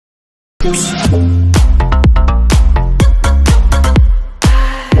Even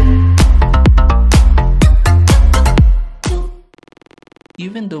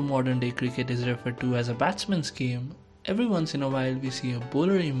though modern day cricket is referred to as a batsman's game, every once in a while we see a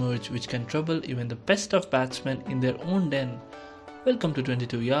bowler emerge which can trouble even the best of batsmen in their own den. Welcome to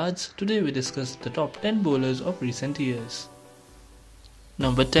 22 Yards. Today we discuss the top 10 bowlers of recent years.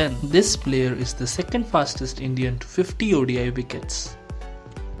 Number 10. This player is the second fastest Indian to 50 ODI wickets.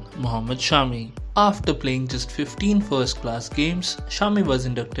 Mohammad Shami. After playing just 15 first-class games, Shami was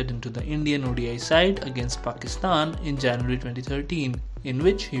inducted into the Indian ODI side against Pakistan in January 2013, in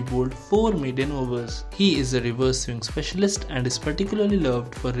which he bowled 4 maiden overs. He is a reverse swing specialist and is particularly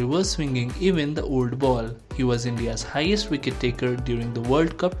loved for reverse swinging even the old ball. He was India's highest wicket taker during the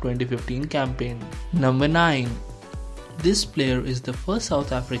World Cup 2015 campaign. Number 9. This player is the first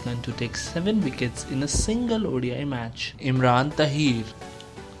South African to take 7 wickets in a single ODI match. Imran Tahir.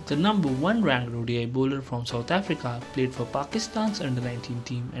 The number 1 ranked ODI bowler from South Africa, played for Pakistan's under-19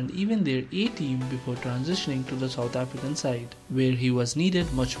 team and even their A team before transitioning to the South African side, where he was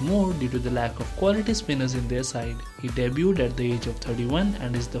needed much more due to the lack of quality spinners in their side. He debuted at the age of 31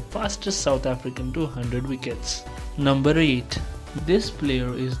 and is the fastest South African to 100 wickets. Number 8. This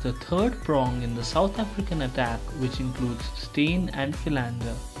player is the third prong in the South African attack, which includes Steyn and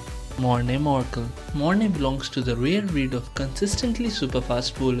Philander. Morne Morkel. Morne belongs to the rare breed of consistently super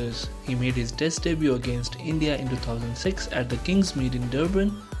fast bowlers. He made his test debut against India in 2006 at the Kingsmead in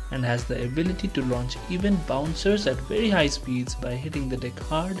Durban and has the ability to launch even bouncers at very high speeds by hitting the deck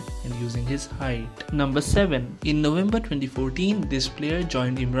hard and using his height. Number 7. In November 2014, this player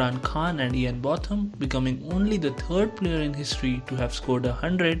joined Imran Khan and Ian Botham, becoming only the third player in history to have scored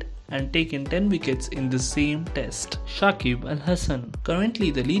 100 and taken 10 wickets in the same test. Shakib Al Hasan.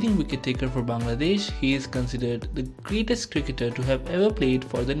 Currently the leading wicket taker for Bangladesh, he is considered the greatest cricketer to have ever played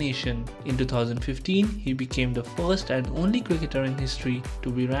for the nation. In 2015, he became the first and only cricketer in history to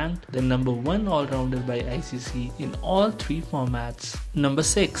be ranked the number 1 all-rounder by ICC in all 3 formats. Number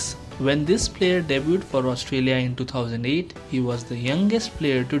 6. When this player debuted for Australia in 2008, he was the youngest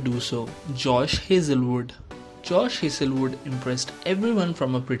player to do so. Josh Hazlewood. Josh Hazlewood impressed everyone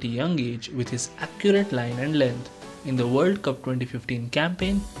from a pretty young age with his accurate line and length. In the World Cup 2015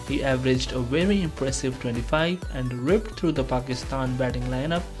 campaign, he averaged a very impressive 25 and ripped through the Pakistan batting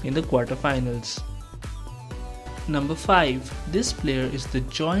lineup in the quarterfinals. Number 5. This player is the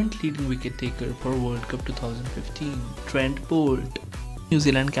joint leading wicket taker for World Cup 2015, Trent Boult. New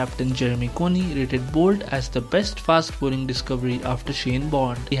Zealand captain Jeremy Coney rated Boult as the best fast bowling discovery after Shane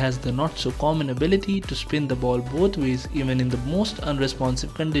Bond. He has the not so common ability to spin the ball both ways even in the most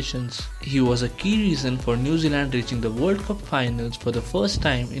unresponsive conditions. He was a key reason for New Zealand reaching the World Cup finals for the first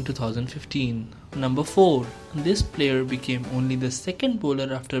time in 2015. Number 4. This player became only the second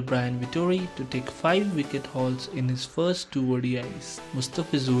bowler after Brian Vittori to take 5 wicket hauls in his first 2 ODIs,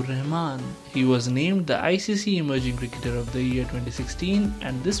 Mustafizur Rahman. He was named the ICC Emerging Cricketer of the Year 2016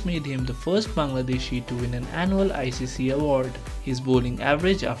 and this made him the first Bangladeshi to win an annual ICC award. His bowling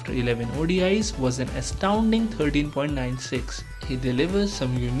average after 11 ODIs was an astounding 13.96. He delivers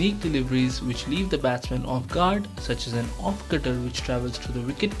some unique deliveries which leave the batsman off guard, such as an off-cutter which travels to the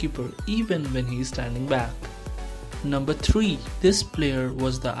wicketkeeper even when he is standing back. Number 3. This player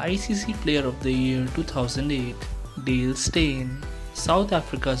was the ICC Player of the Year 2008, Dale Steyn. South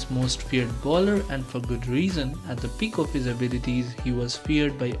Africa's most feared bowler and for good reason. At the peak of his abilities, he was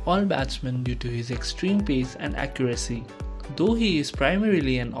feared by all batsmen due to his extreme pace and accuracy. Though he is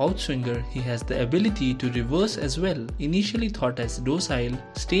primarily an outswinger, he has the ability to reverse as well. Initially thought as docile,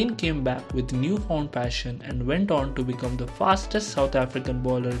 Steyn came back with newfound passion and went on to become the fastest South African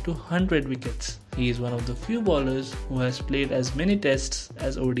bowler to 100 wickets. He is one of the few bowlers who has played as many tests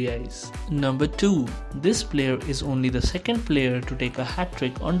as ODIs. Number 2. This player is only the second player to take a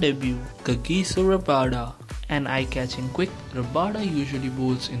hat-trick on debut, Kagiso Rabada. An eye-catching quick, Rabada usually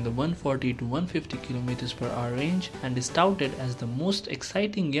bowls in the 140 to 150 km/h range and is touted as the most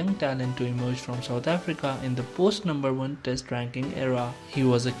exciting young talent to emerge from South Africa in the post-number 1 test ranking era. He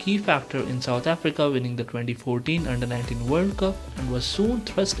was a key factor in South Africa winning the 2014 Under-19 World Cup and was soon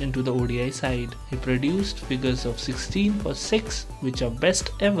thrust into the ODI side. He produced figures of 16 for 6, which are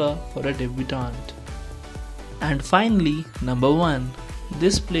best ever for a debutant. And finally, number 1.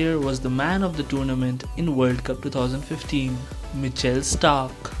 This player was the man of the tournament in World Cup 2015, Mitchell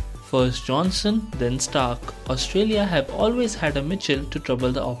Starc. First Johnson, then Starc. Australia have always had a Mitchell to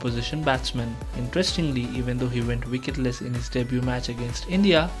trouble the opposition batsmen. Interestingly, even though he went wicketless in his debut match against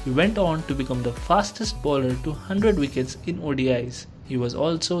India, he went on to become the fastest bowler to 100 wickets in ODIs. He was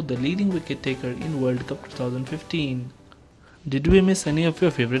also the leading wicket taker in World Cup 2015. Did we miss any of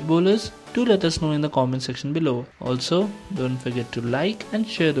your favorite bowlers? Do let us know in the comment section below. Also, don't forget to like and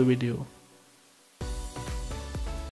share the video.